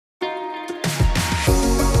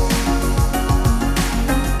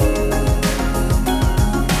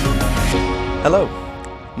Hello,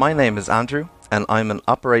 my name is Andrew and I'm an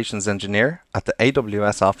operations engineer at the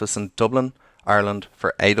AWS office in Dublin, Ireland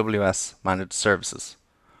for AWS Managed Services.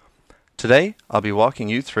 Today I'll be walking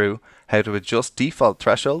you through how to adjust default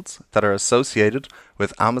thresholds that are associated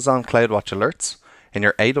with Amazon CloudWatch alerts in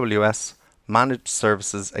your AWS Managed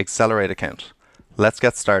Services Accelerate account. Let's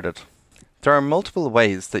get started. There are multiple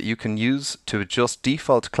ways that you can use to adjust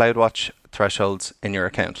default CloudWatch thresholds in your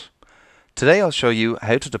account. Today I'll show you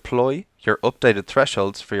how to deploy your updated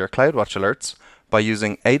thresholds for your CloudWatch alerts by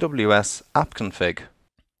using AWS App Config.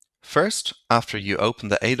 First, after you open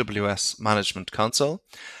the AWS Management Console,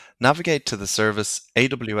 navigate to the service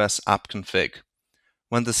AWS App Config.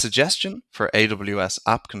 When the suggestion for AWS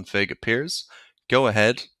App Config appears, go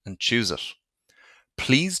ahead and choose it.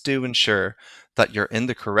 Please do ensure that you're in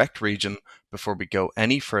the correct region before we go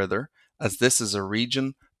any further, as this is a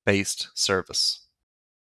region-based service.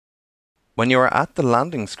 When you are at the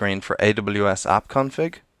landing screen for AWS App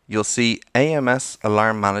Config, you'll see AMS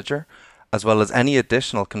Alarm Manager, as well as any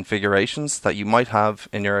additional configurations that you might have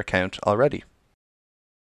in your account already.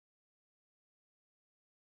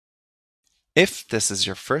 If this is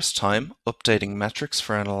your first time updating metrics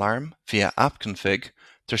for an alarm via App Config,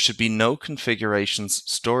 there should be no configurations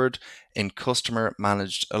stored in Customer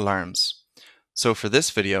Managed Alarms. So for this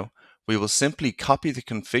video, we will simply copy the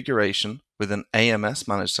configuration within AMS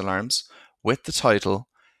Managed Alarms with the title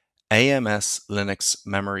AMS Linux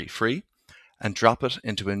Memory Free and drop it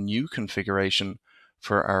into a new configuration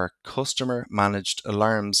for our Customer Managed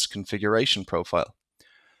Alarms configuration profile.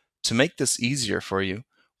 To make this easier for you,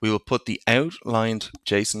 we will put the outlined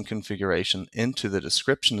JSON configuration into the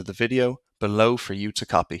description of the video below for you to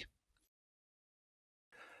copy.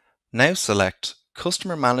 Now select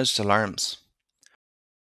Customer Managed Alarms.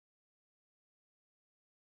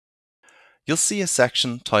 You'll see a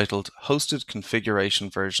section titled Hosted Configuration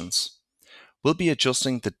Versions. We'll be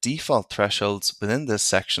adjusting the default thresholds within this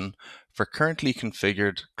section for currently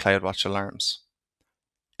configured CloudWatch alarms.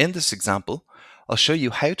 In this example, I'll show you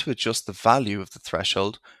how to adjust the value of the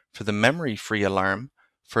threshold for the memory-free alarm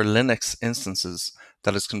for Linux instances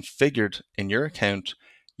that is configured in your account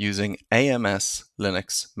using AMS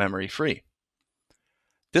Linux Memory Free.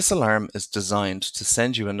 This alarm is designed to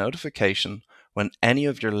send you a notification when any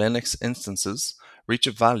of your Linux instances reach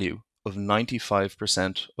a value of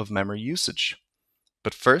 95% of memory usage.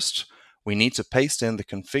 But first, we need to paste in the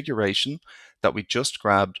configuration that we just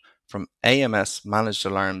grabbed from AMS Managed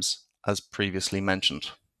Alarms as previously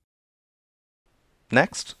mentioned.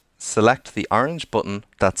 Next, select the orange button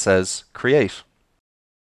that says Create.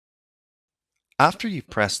 After you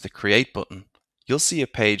press the Create button, you'll see a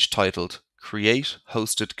page titled Create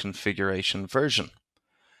Hosted Configuration Version.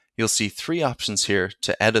 You'll see three options here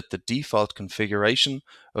to edit the default configuration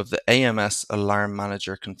of the AMS Alarm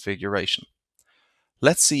Manager configuration.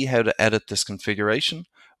 Let's see how to edit this configuration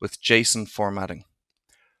with JSON formatting.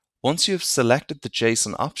 Once you've selected the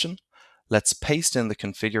JSON option, let's paste in the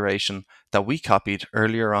configuration that we copied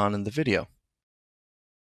earlier on in the video.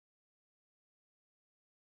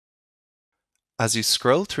 As you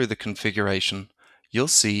scroll through the configuration, you'll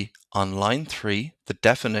see on line 3 the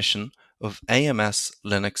definition of AMS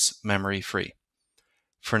Linux Memory Free.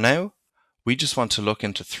 For now, we just want to look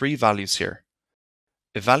into three values here: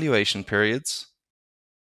 evaluation periods,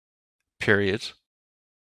 period,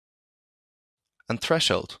 and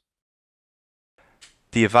threshold.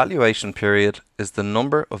 The evaluation period is the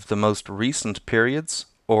number of the most recent periods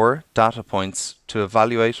or data points to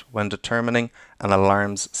evaluate when determining an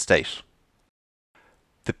alarm's state.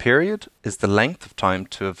 The period is the length of time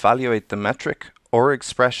to evaluate the metric or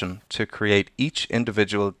expression to create each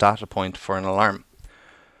individual data point for an alarm.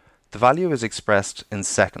 The value is expressed in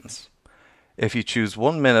seconds. If you choose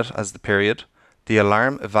 1 minute as the period, the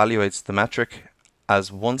alarm evaluates the metric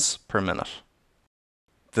as once per minute.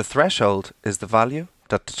 The threshold is the value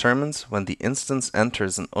that determines when the instance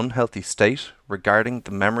enters an unhealthy state regarding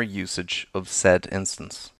the memory usage of said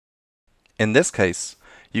instance. In this case,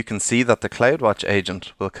 you can see that the CloudWatch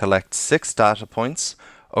agent will collect 6 data points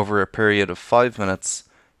over a period of 5 minutes,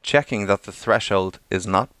 checking that the threshold is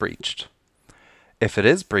not breached. If it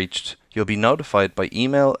is breached, you'll be notified by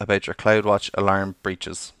email about your CloudWatch alarm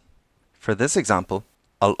breaches. For this example,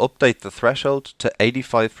 I'll update the threshold to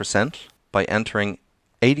 85% by entering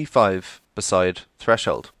 85 beside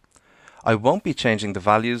threshold. I won't be changing the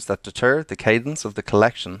values that deter the cadence of the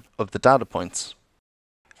collection of the data points.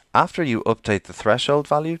 After you update the threshold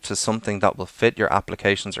value to something that will fit your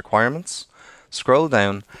application's requirements, scroll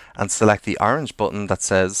down and select the orange button that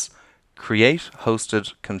says Create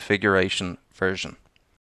Hosted Configuration Version.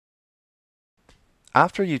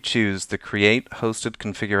 After you choose the Create Hosted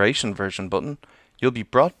Configuration Version button, you'll be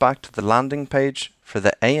brought back to the landing page for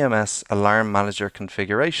the AMS Alarm Manager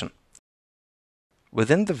configuration.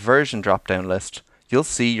 Within the version drop-down list, you'll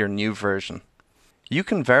see your new version. You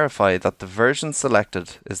can verify that the version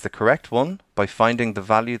selected is the correct one by finding the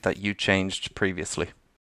value that you changed previously.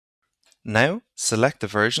 Now, select the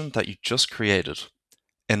version that you just created.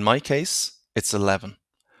 In my case, it's 11.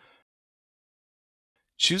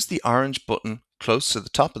 Choose the orange button close to the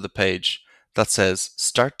top of the page that says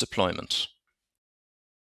Start Deployment.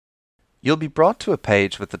 You'll be brought to a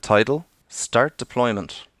page with the title Start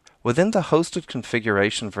Deployment. Within the Hosted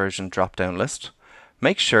Configuration Version drop-down list,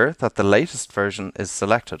 make sure that the latest version is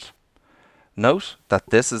selected. Note that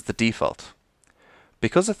this is the default.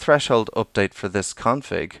 Because a threshold update for this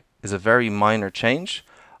config is a very minor change,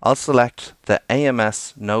 I'll select the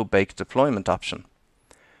AMS No Bake Deployment option.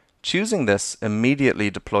 Choosing this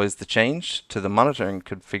immediately deploys the change to the monitoring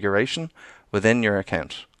configuration within your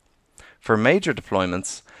account. For major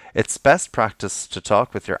deployments, it's best practice to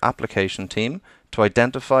talk with your application team to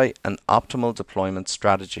identify an optimal deployment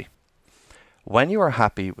strategy. When you are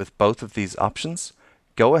happy with both of these options,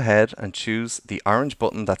 go ahead and choose the orange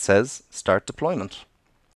button that says Start Deployment.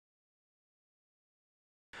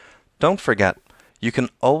 Don't forget, you can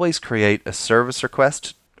always create a service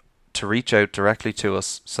request to reach out directly to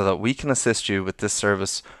us so that we can assist you with this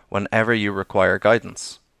service whenever you require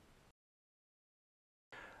guidance.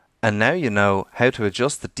 And now you know how to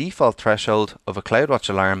adjust the default threshold of a CloudWatch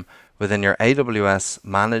alarm within your AWS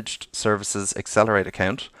Managed Services Accelerate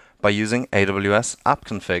account by using AWS App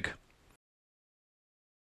Config.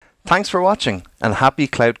 Thanks for watching, and happy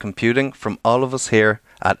cloud computing from all of us here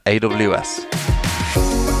at AWS.